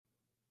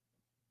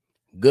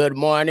Good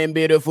morning,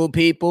 beautiful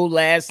people.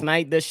 Last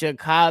night, the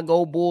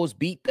Chicago Bulls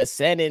beat the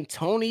San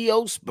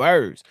Antonio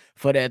Spurs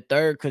for their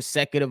third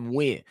consecutive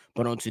win.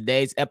 But on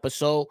today's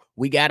episode,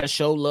 we got to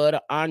show love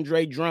to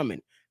Andre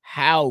Drummond.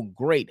 How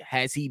great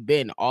has he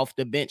been off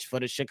the bench for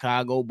the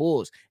Chicago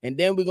Bulls? And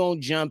then we're going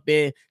to jump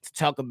in to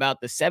talk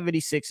about the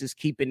 76ers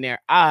keeping their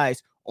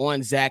eyes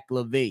on Zach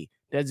LaVine.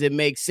 Does it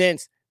make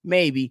sense?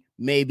 Maybe,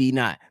 maybe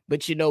not.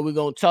 But we're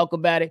going to talk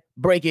about it,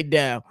 break it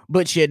down.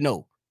 But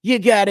you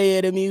gotta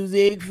hear the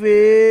music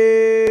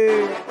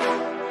first.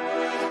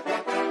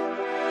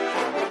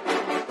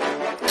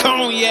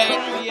 Cognac.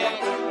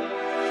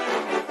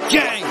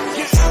 Gang.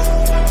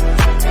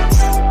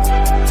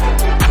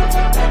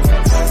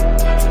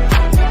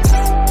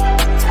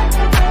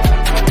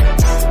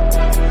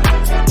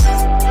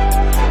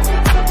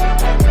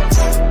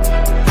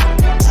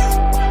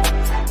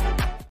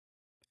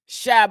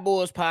 Shy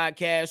Boys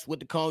Podcast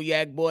with the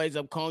Cognac Boys.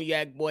 I'm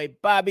Cognac Boy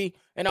Bobby,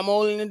 and I'm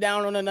holding it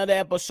down on another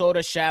episode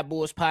of Shy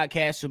Boys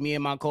Podcast with me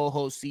and my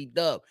co-host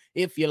C-Dub.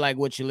 If you like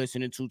what you're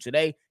listening to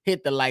today,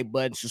 hit the like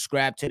button,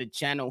 subscribe to the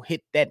channel,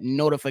 hit that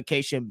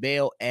notification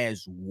bell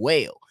as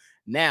well.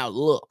 Now,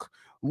 look,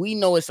 we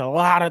know it's a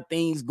lot of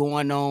things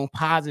going on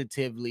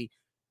positively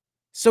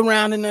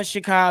surrounding the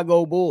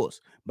Chicago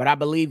Bulls, but I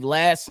believe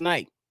last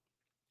night,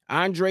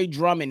 Andre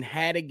Drummond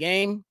had a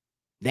game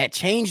that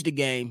changed the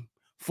game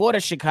for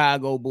the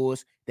Chicago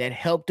Bulls that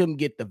helped him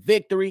get the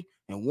victory,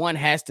 and one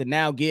has to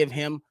now give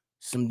him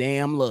some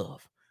damn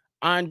love.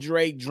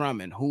 Andre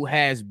Drummond, who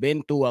has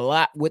been through a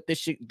lot with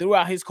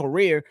throughout his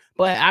career,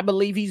 but I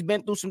believe he's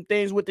been through some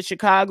things with the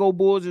Chicago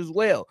Bulls as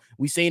well.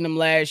 We seen him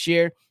last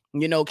year,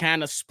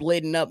 kind of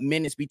splitting up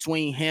minutes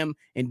between him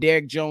and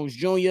Derrick Jones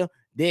Jr.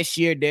 This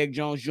year, Derrick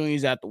Jones Jr.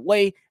 is out the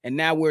way, and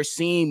now we're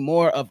seeing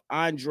more of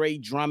Andre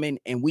Drummond,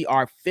 and we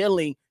are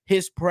feeling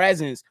his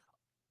presence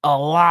a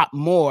lot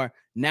more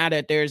now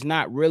that there's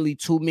not really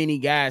too many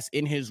guys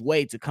in his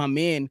way to come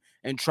in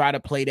and try to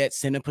play that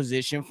center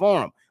position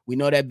for him. We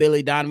know that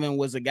Billy Donovan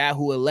was a guy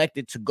who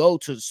elected to go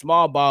to the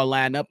small ball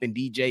lineup, and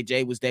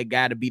DJJ was that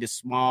guy to be the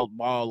small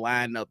ball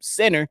lineup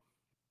center.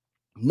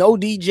 No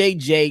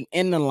DJJ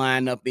in the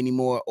lineup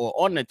anymore or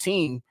on the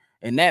team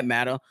in that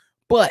matter,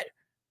 but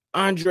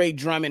Andre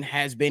Drummond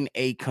has been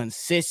a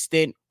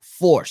consistent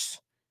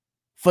force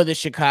for the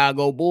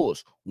Chicago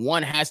Bulls.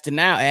 One has to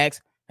now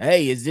ask,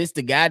 hey, is this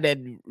the guy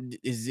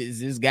is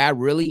this guy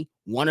really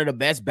one of the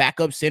best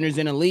backup centers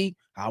in the league?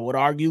 I would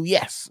argue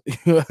yes.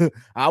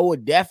 I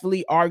would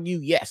definitely argue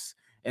yes.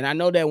 And I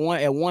know that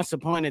at once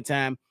upon a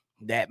time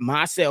that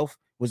myself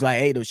was like,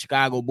 hey, the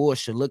Chicago Bulls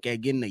should look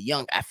at getting a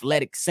young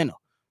athletic center.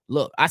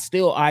 Look, I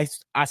still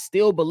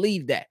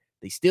believe that.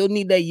 They still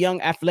need that young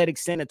athletic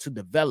center to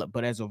develop.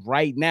 But as of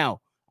right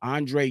now,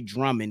 Andre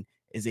Drummond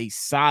is a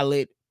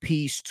solid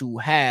piece to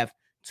have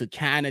to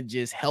kind of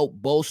just help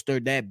bolster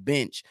that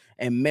bench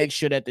and make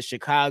sure that the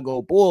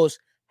Chicago Bulls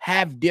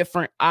have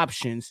different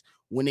options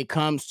when it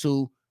comes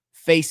to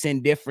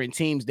facing different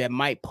teams that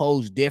might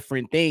pose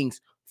different things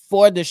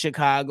for the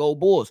Chicago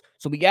Bulls.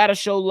 So we got to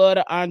show love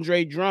to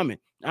Andre Drummond.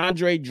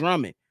 Andre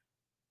Drummond,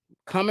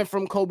 coming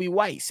from Kobe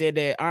White, said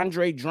that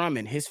Andre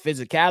Drummond, his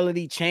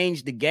physicality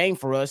changed the game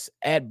for us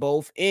at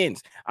both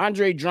ends.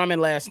 Andre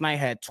Drummond last night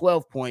had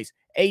 12 points,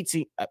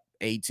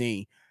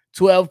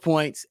 12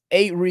 points,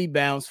 8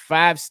 rebounds,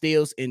 5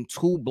 steals, and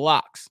 2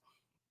 blocks.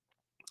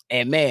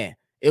 And man,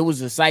 it was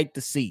a sight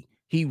to see.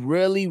 He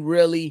really,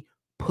 really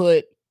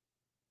put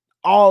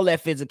all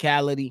that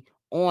physicality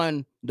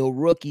on the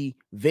rookie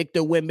Victor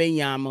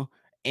Wembanyama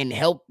and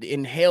helped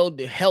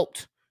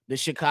the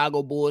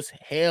Chicago Bulls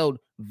hold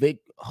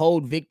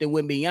Victor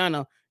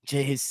Wembanyama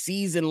to his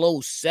season low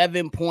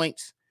 7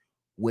 points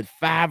with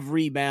 5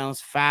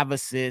 rebounds, 5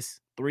 assists,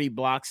 3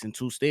 blocks, and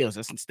 2 steals.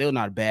 That's still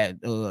not a bad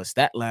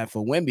stat line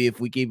for Wemby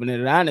if we keeping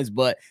it honest.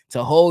 But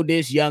to hold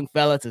this young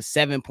fella to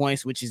 7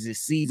 points, which is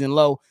his season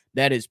low,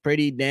 that is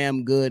pretty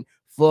damn good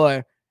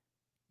for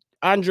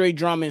Andre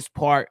Drummond's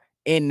part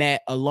in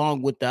that,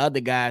 along with the other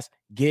guys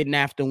getting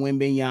after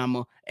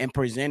Wembanyama and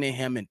presenting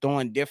him and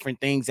throwing different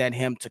things at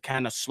him to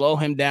kind of slow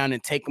him down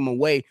and take him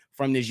away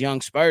from this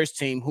young Spurs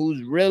team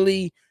who's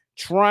really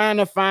trying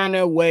to find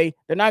their way.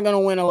 They're not going to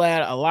win a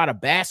lot of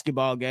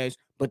basketball games,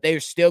 but they're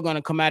still going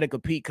to come out and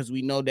compete because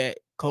we know that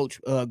Coach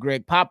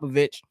Greg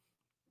Popovich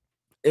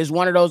is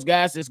one of those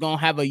guys that's going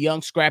to have a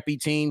young, scrappy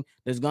team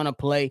that's going to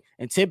play.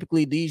 And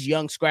typically these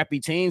young, scrappy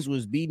teams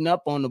was beating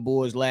up on the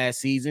Bulls last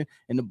season,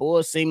 and the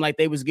Bulls seemed like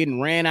they was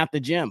getting ran out the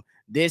gym.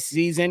 This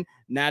season,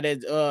 now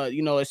that,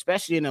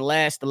 especially in the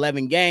last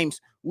 11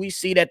 games, we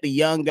see that the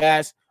young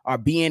guys are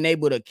being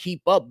able to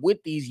keep up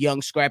with these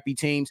young, scrappy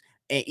teams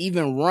and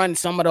even run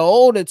some of the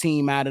older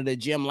team out of the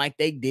gym like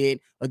they did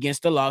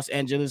against the Los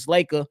Angeles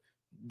Lakers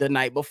the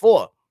night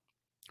before.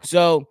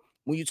 So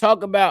when you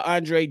talk about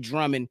Andre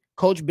Drummond,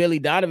 Coach Billy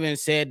Donovan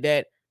said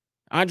that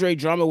Andre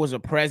Drummond was a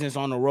presence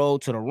on the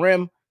road to the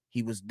rim.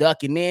 He was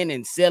ducking in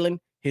and sealing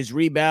his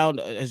rebound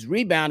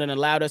and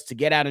allowed us to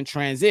get out in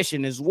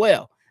transition as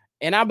well.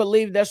 And I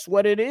believe that's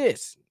what it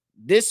is.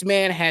 This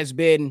man has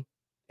been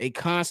a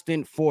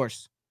constant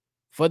force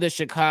for the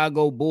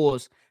Chicago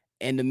Bulls.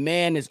 And the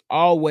man is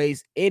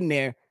always in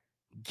there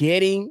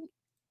getting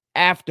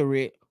after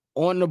it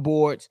on the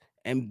boards.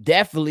 And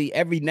definitely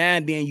every now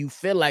and then you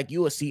feel like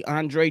you will see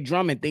Andre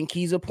Drummond think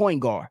he's a point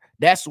guard.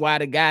 That's why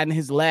the guy in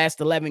his last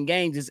 11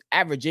 games is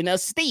averaging a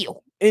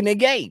steal in a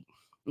game.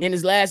 In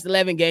his last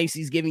 11 games,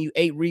 he's giving you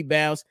 8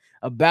 rebounds,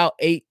 about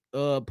 8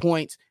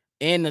 points,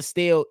 and a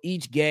steal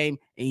each game.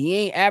 And he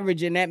ain't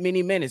averaging that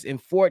many minutes. In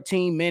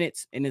 14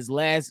 minutes in his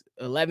last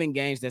 11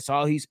 games, that's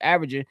all he's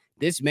averaging.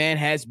 This man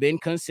has been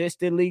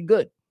consistently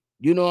good.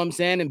 You know what I'm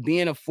saying? And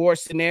being a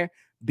force in there,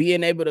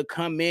 being able to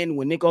come in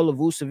when Nikola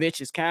Vucevic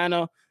is kind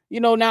of,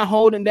 not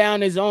holding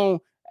down his own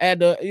at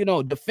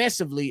the,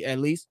 defensively at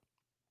least,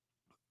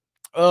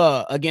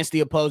 against the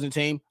opposing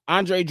team.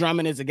 Andre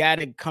Drummond is a guy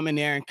that come in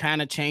there and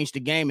kind of change the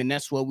game, and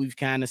that's what we've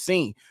kind of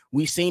seen.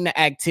 We've seen the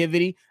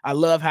activity. I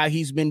love how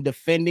he's been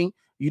defending,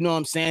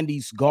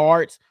 these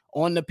guards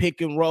on the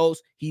pick and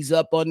rolls. He's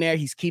up on there.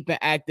 He's keeping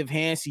active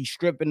hands. He's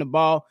stripping the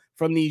ball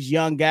from these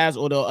young guys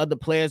or the other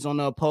players on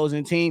the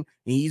opposing team,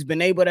 and he's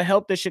been able to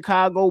help the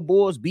Chicago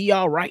Bulls be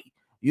all right.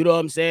 You know what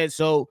I'm saying?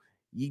 So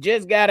you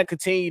just got to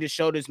continue to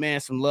show this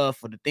man some love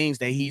for the things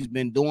that he's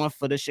been doing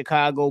for the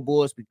Chicago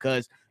Bulls,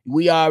 because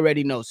we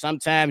already know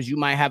sometimes you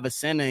might have a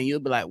center and you'll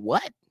be like,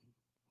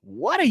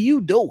 what are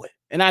you doing?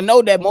 And I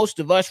know that most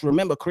of us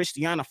remember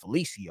Cristiano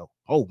Felicio.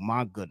 Oh,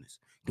 my goodness.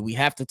 Do we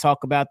have to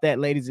talk about that,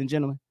 ladies and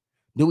gentlemen?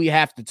 Do we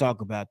have to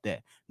talk about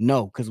that?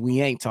 No, because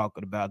we ain't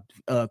talking about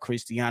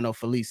Cristiano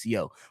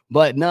Felicio.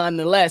 But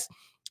nonetheless,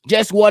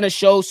 just want to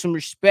show some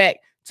respect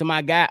to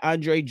my guy,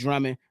 Andre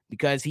Drummond,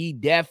 because he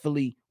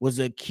definitely was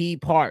a key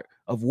part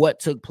of what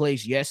took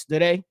place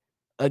yesterday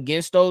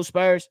against those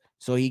Spurs.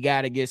 So he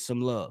got to get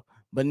some love.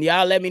 But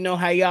y'all let me know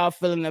how y'all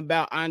feeling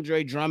about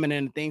Andre Drummond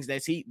and the things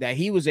that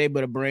he was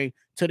able to bring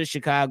to the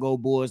Chicago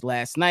Bulls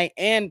last night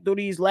and through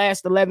these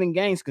last 11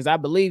 games, because I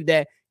believe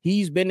that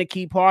he's been the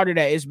key part of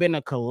that. It's been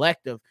a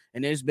collective,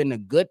 and it's been a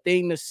good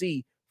thing to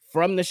see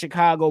from the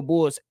Chicago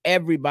Bulls.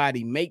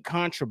 Everybody make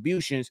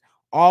contributions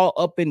all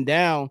up and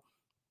down,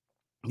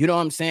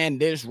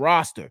 this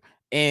roster.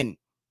 And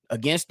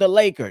against the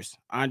Lakers,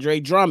 Andre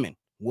Drummond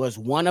was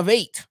one of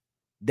 8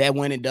 that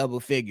went in double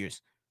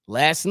figures.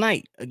 Last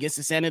night against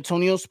the San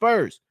Antonio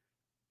Spurs,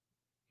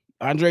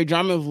 Andre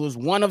Drummond was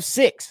one of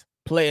 6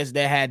 players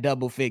that had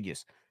double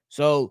figures.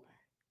 So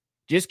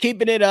just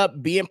keeping it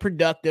up, being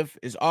productive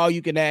is all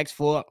you can ask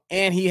for.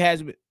 And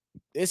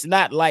it's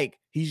not like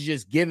he's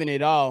just giving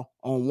it all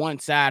on one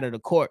side of the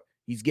court.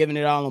 He's giving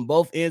it all on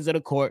both ends of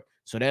the court.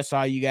 So that's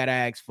all you got to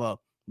ask for.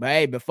 But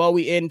hey, before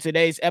we end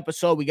today's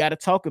episode, we got to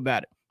talk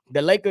about it.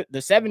 The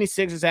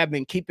 76ers have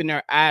been keeping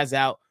their eyes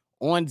out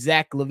on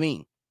Zach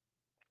LaVine.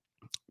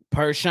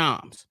 Per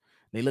Shams,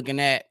 they looking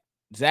at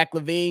Zach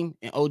LaVine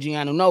and OG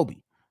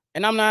Anunoby.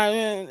 And I'm not,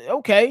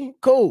 okay,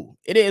 cool.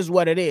 It is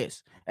what it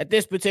is. At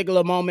this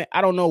particular moment,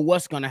 I don't know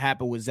what's going to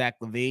happen with Zach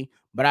LaVine,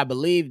 but I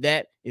believe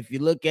that if you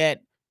look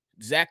at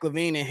Zach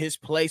LaVine and his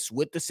place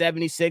with the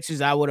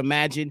 76ers, I would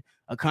imagine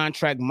a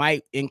contract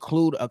might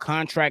include a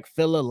contract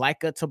filler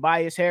like a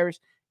Tobias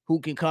Harris, who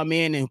can come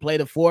in and play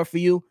the 4 for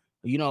you.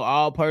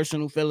 All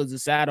personal feelings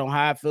aside on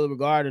how I feel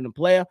regarding the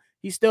player,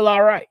 he's still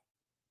all right.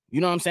 You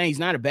know what I'm saying? He's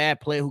not a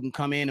bad player who can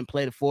come in and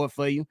play the 4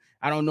 for you.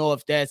 I don't know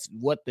if that's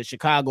what the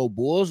Chicago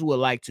Bulls would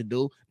like to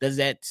do. Does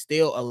that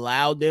still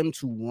allow them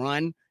to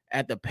run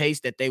at the pace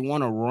that they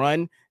want to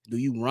run? Do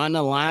you run a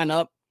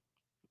lineup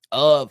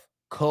of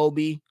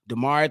Kobe,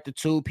 DeMar at the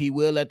 2, P.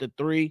 Will at the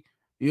 3,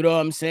 you know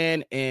what I'm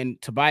saying,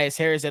 and Tobias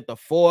Harris at the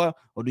 4?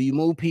 Or do you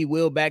move P.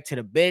 Will back to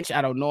the bench?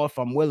 I don't know if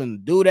I'm willing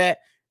to do that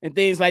and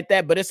things like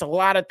that. But it's a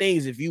lot of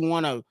things if you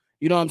want to.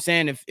 You know what I'm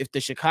saying? If the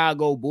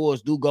Chicago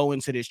Bulls do go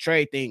into this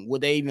trade thing,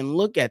 would they even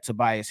look at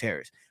Tobias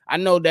Harris? I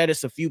know that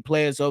it's a few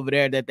players over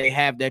there that they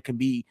have that can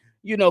be,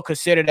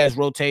 considered as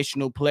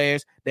rotational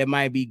players that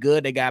might be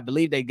good. I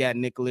believe they got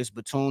Nicholas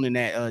Batum in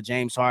that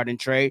James Harden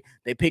trade.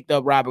 They picked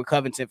up Robert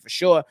Covington for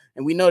sure.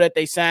 And we know that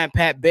they signed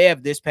Pat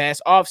Bev this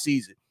past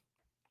offseason.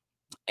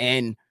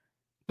 And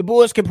the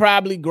Bulls could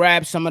probably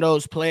grab some of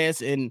those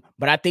players,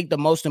 but I think the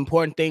most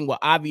important thing will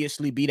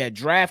obviously be that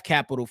draft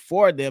capital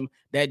for them.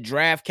 That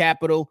draft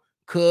capital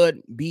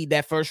could be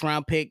that first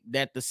round pick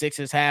that the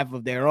Sixers have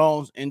of their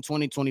own in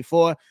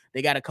 2024.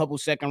 They got a couple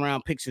second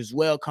round picks as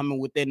well coming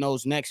within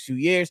those next few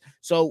years.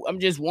 So I'm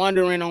just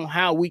wondering on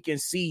how we can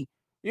see,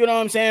 what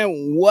I'm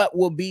saying, what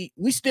will be.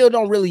 We still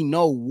don't really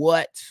know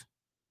what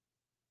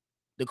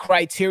the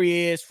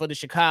criteria is for the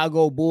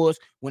Chicago Bulls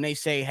when they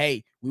say,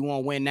 hey, we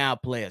want win now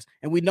players.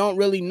 And we don't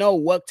really know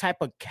what type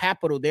of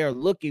capital they're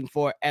looking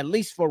for, at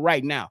least for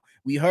right now.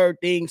 We heard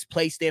things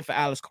placed there for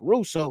Alex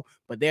Caruso,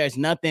 but there's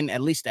nothing,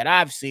 at least that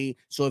I've seen.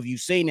 So if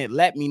you've seen it,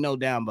 let me know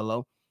down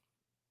below.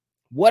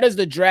 What is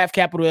the draft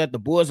capital that the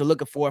Bulls are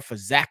looking for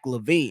Zach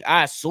LaVine?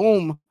 I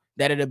assume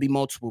that it'll be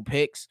multiple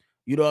picks.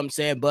 You know what I'm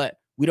saying? But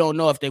we don't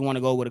know if they want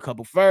to go with a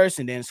couple firsts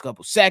and then a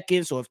couple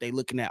seconds, or if they're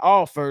looking at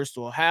all first,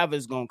 or however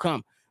it's going to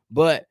come.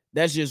 But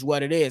that's just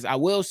what it is. I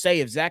will say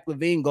if Zach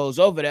LaVine goes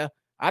over there,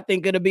 I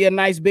think it'll be a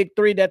nice big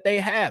 3 that they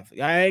have.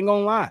 I ain't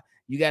going to lie.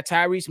 You got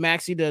Tyrese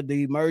Maxey, the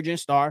emerging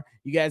star.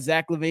 You got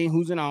Zach LaVine,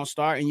 who's an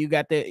all-star, and you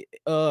got the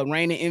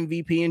reigning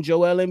MVP and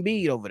Joel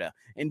Embiid over there.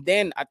 And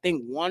then I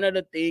think one of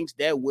the things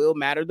that will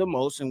matter the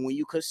most, and when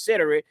you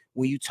consider it,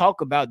 when you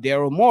talk about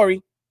Daryl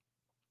Morey,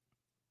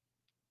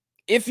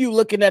 if you're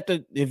looking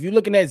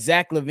at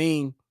Zach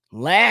LaVine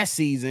last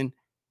season,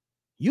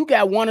 you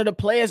got one of the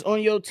players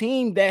on your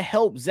team that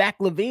helped Zach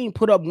LaVine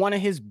put up one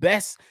of his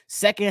best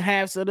second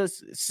halves of the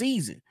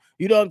season.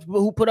 You know,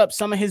 who put up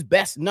some of his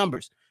best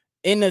numbers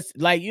in this,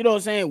 like, you know what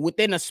I'm saying,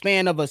 within a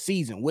span of a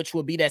season, which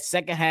would be that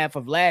second half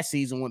of last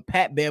season when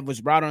Pat Bev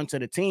was brought onto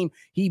the team.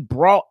 He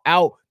brought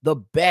out the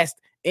best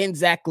in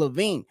Zach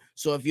LaVine.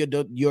 So if you're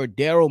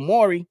Daryl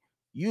Morey,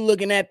 you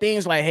looking at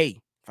things like,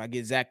 hey, if I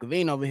get Zach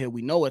LaVine over here,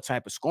 we know what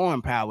type of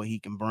scoring power he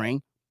can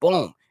bring.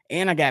 Boom.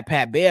 And I got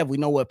Pat Bev. We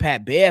know what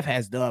Pat Bev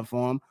has done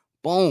for him.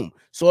 Boom.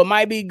 So it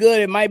might be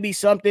good. It might be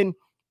something,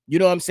 you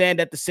know what I'm saying,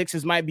 that the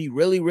Sixers might be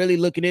really, really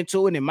looking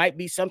into. And it might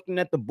be something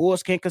that the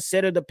Bulls can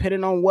consider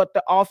depending on what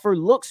the offer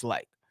looks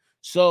like.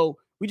 So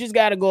we just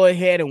got to go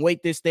ahead and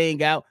wait this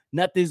thing out.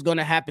 Nothing's going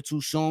to happen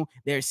too soon.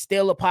 There's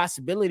still a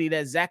possibility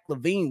that Zach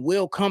LaVine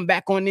will come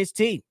back on this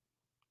team.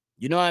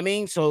 You know what I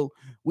mean? So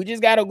we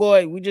just got to go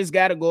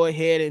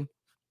ahead and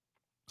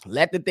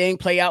let the thing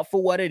play out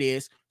for what it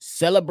is.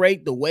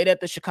 Celebrate the way that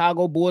the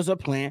Chicago Bulls are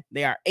playing.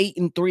 They are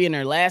 8-3 in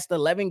their last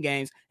 11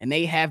 games, and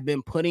they have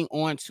been putting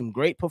on some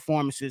great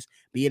performances,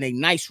 being a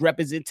nice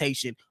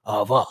representation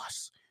of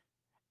us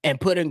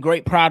and putting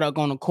great product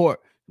on the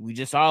court.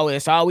 That's all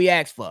we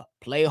ask for.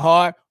 Play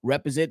hard,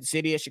 represent the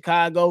city of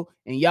Chicago,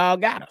 and y'all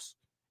got us.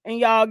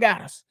 And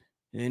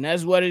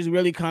that's what it's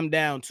really come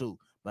down to.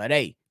 But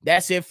hey,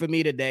 that's it for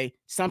me today.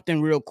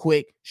 Something real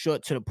quick,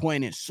 short to the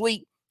point and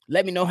sweet.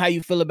 Let me know how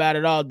you feel about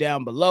it all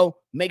down below.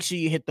 Make sure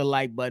you hit the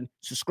like button,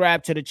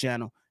 subscribe to the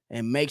channel,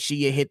 and make sure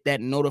you hit that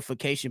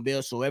notification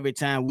bell so every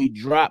time we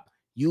drop,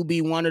 you'll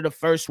be one of the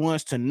first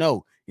ones to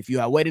know. If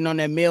you are waiting on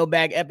that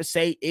mailbag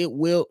episode,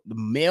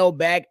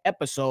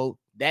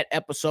 that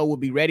episode will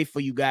be ready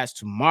for you guys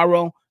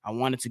tomorrow. I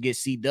wanted to get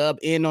C-Dub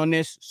in on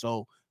this,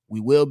 so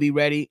we will be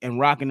ready and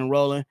rocking and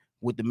rolling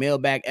with the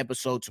mailbag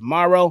episode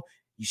tomorrow.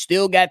 You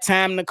still got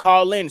time to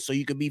call in so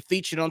you could be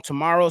featured on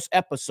tomorrow's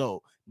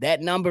episode.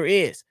 That number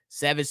is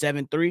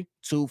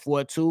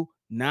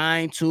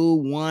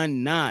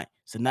 773-242-9219.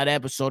 It's another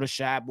episode of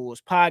Shy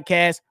Bulls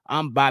Podcast.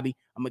 I'm Bobby.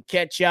 I'm going to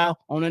catch y'all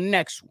on the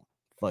next one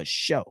for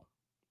sure.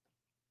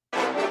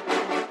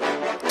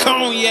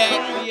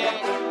 Cognac.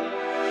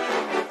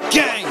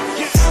 Gang.